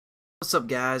What's up,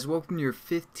 guys? Welcome to your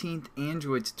 15th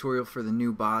Android tutorial for the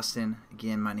new Boston.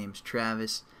 Again, my name's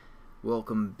Travis.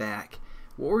 Welcome back.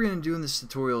 What we're going to do in this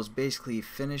tutorial is basically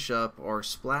finish up our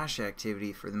splash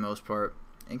activity for the most part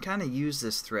and kind of use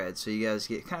this thread so you guys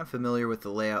get kind of familiar with the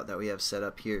layout that we have set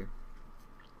up here.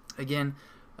 Again,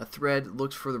 a thread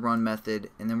looks for the run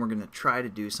method, and then we're going to try to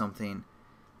do something.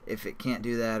 If it can't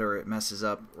do that or it messes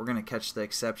up, we're going to catch the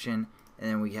exception, and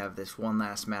then we have this one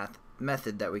last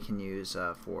method that we can use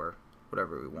for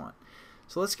whatever we want.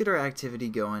 So let's get our activity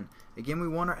going. Again, we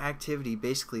want our activity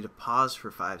basically to pause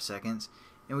for 5 seconds,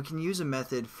 and we can use a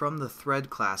method from the thread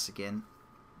class again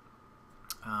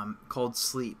called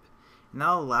sleep, and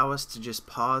that'll allow us to just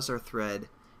pause our thread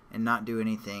and not do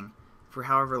anything for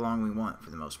however long we want for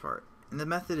the most part. And the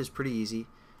method is pretty easy.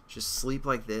 Just sleep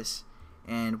like this,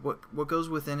 and what goes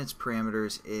within its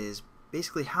parameters is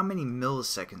basically how many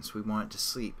milliseconds we want it to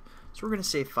sleep. So we're going to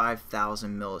say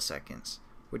 5,000 milliseconds,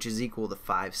 which is equal to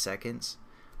 5 seconds.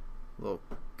 A little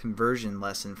conversion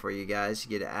lesson for you guys. You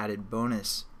get an added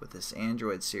bonus with this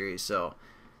Android series, so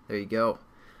there you go.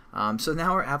 So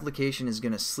now our application is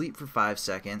going to sleep for 5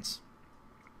 seconds,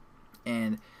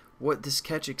 and what this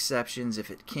catch exceptions, if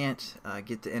it can't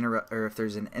get the or if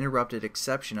there's an interrupted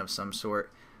exception of some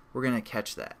sort, we're going to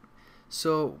catch that.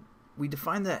 So we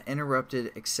define that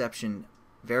interrupted exception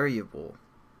variable,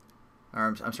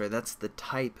 or I'm sorry, that's the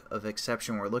type of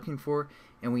exception we're looking for,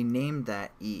 and we named that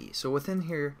E. So within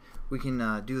here we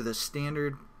can do the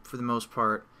standard, for the most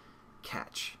part,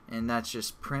 catch, and that's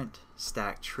just print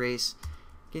stack trace.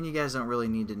 Again, you guys don't really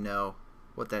need to know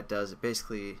what that does. It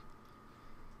basically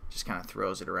just kind of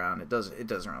throws it around. It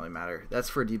doesn't really matter. That's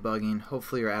for debugging.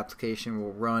 Hopefully your application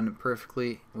will run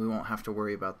perfectly. We won't have to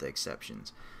worry about the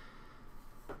exceptions.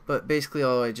 But basically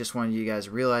all I just wanted you guys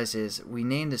to realize is we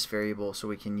named this variable so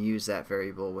we can use that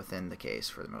variable within the case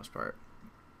for the most part.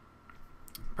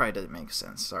 Probably doesn't make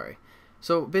sense, sorry.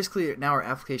 So basically now our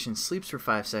application sleeps for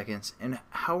 5 seconds, and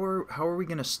how are we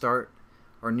going to start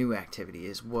our new activity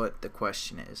is what the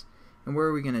question is. And where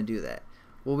are we going to do that?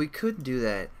 Well, we could do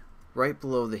that right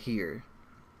below the here.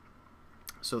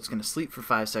 So it's going to sleep for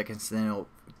 5 seconds, then it'll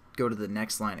go to the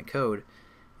next line of code,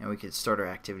 and we could start our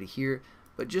activity here.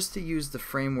 But just to use the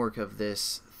framework of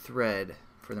this thread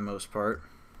for the most part,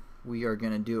 we are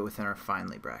going to do it within our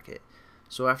finally bracket.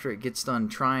 So after it gets done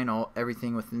trying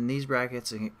everything within these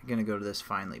brackets, it's going to go to this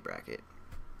finally bracket.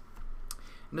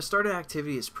 And to start an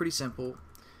activity, it's pretty simple.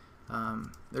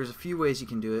 There's a few ways you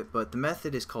can do it, but the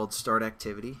method is called start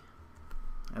activity.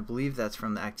 I believe that's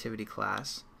from the activity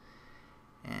class,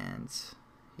 and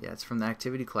yeah, it's from the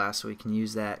activity class, so we can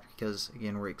use that because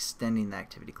again we're extending the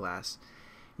activity class.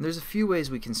 And there's a few ways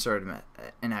we can start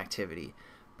an activity,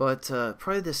 but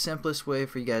probably the simplest way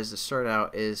for you guys to start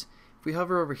out is if we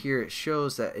hover over here, it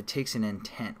shows that it takes an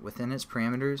intent within its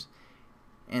parameters,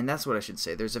 and that's what I should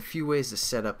say. There's a few ways to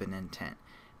set up an intent.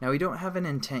 Now we don't have an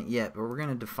intent yet, but we're going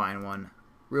to define one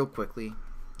real quickly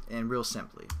and real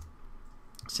simply.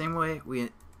 Same way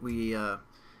we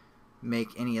make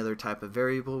any other type of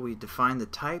variable. We define the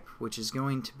type, which is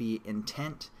going to be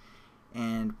intent,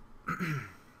 and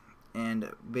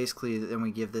and basically then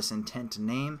we give this intent a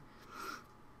name.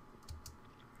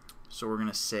 So we're going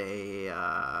to say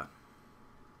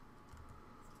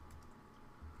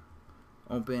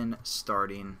open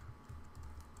starting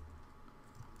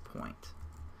point.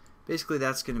 Basically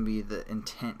that's going to be the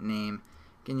intent name.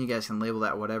 Again, you guys can label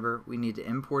that whatever. We need to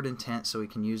import intent so we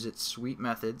can use its sweet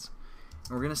methods.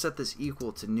 And we're going to set this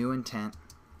equal to new intent.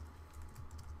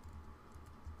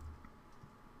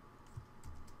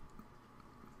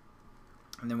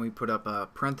 And then we put up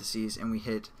parentheses, and we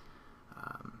hit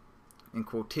in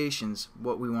quotations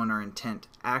what we want our intent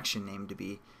action name to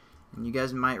be. And you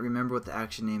guys might remember what the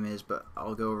action name is, but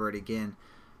I'll go over it again.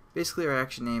 Basically our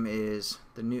action name is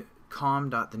the new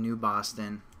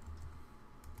com.thenewboston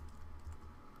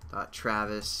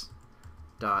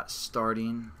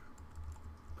 .travis.starting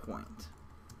point.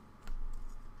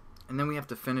 And then we have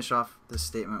to finish off this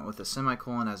statement with a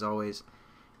semicolon as always.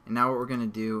 And now what we're going to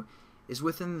do is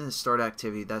within the start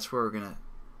activity, that's where we're going to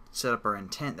set up our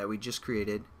intent that we just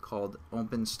created called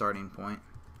open starting point.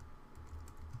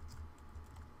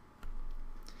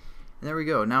 And there we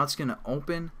go. Now it's going to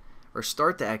open or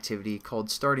start the activity called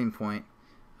starting point,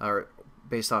 or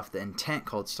based off the intent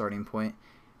called starting point.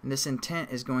 And this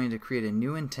intent is going to create a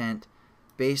new intent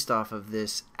based off of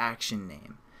this action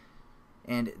name.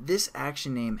 And this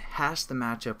action name has to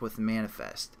match up with the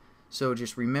manifest. So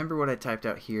just remember what I typed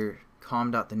out here,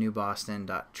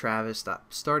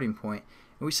 com.thenewboston.travis.starting point.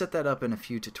 And we set that up in a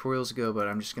few tutorials ago, but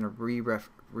I'm just going to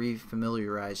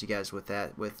re-familiarize you guys with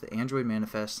that, with the Android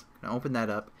manifest. I'm going to open that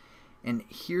up, and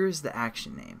here's the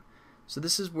action name. So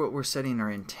this is what we're setting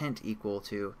our intent equal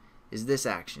to, is this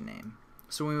action name.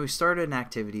 So when we start an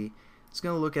activity, it's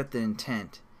going to look at the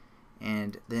intent,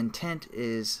 and the intent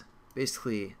is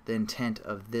basically the intent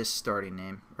of this starting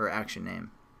name or action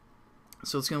name.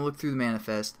 So it's going to look through the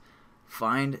manifest,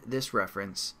 find this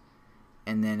reference,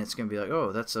 and then it's going to be like,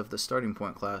 oh, that's of the starting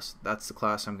point class. That's the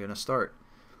class I'm going to start.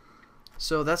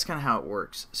 So that's kind of how it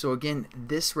works. So again,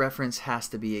 this reference has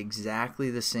to be exactly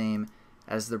the same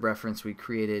as the reference we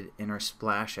created in our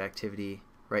splash activity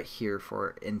right here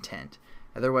for intent.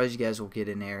 Otherwise, you guys will get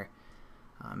an error.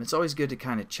 It's always good to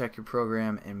kind of check your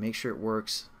program and make sure it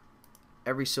works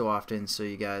every so often, so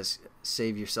you guys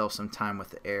save yourself some time with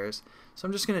the errors. So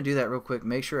I'm just going to do that real quick,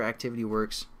 make sure activity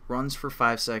works, runs for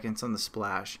 5 seconds on the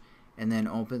splash, and then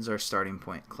opens our starting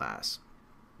point class.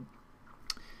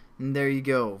 And there you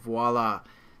go, voila.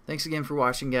 Thanks again for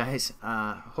watching, guys.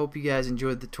 Hope you guys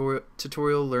enjoyed the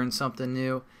tutorial, learned something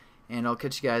new, and I'll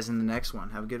catch you guys in the next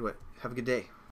one. Have a good day.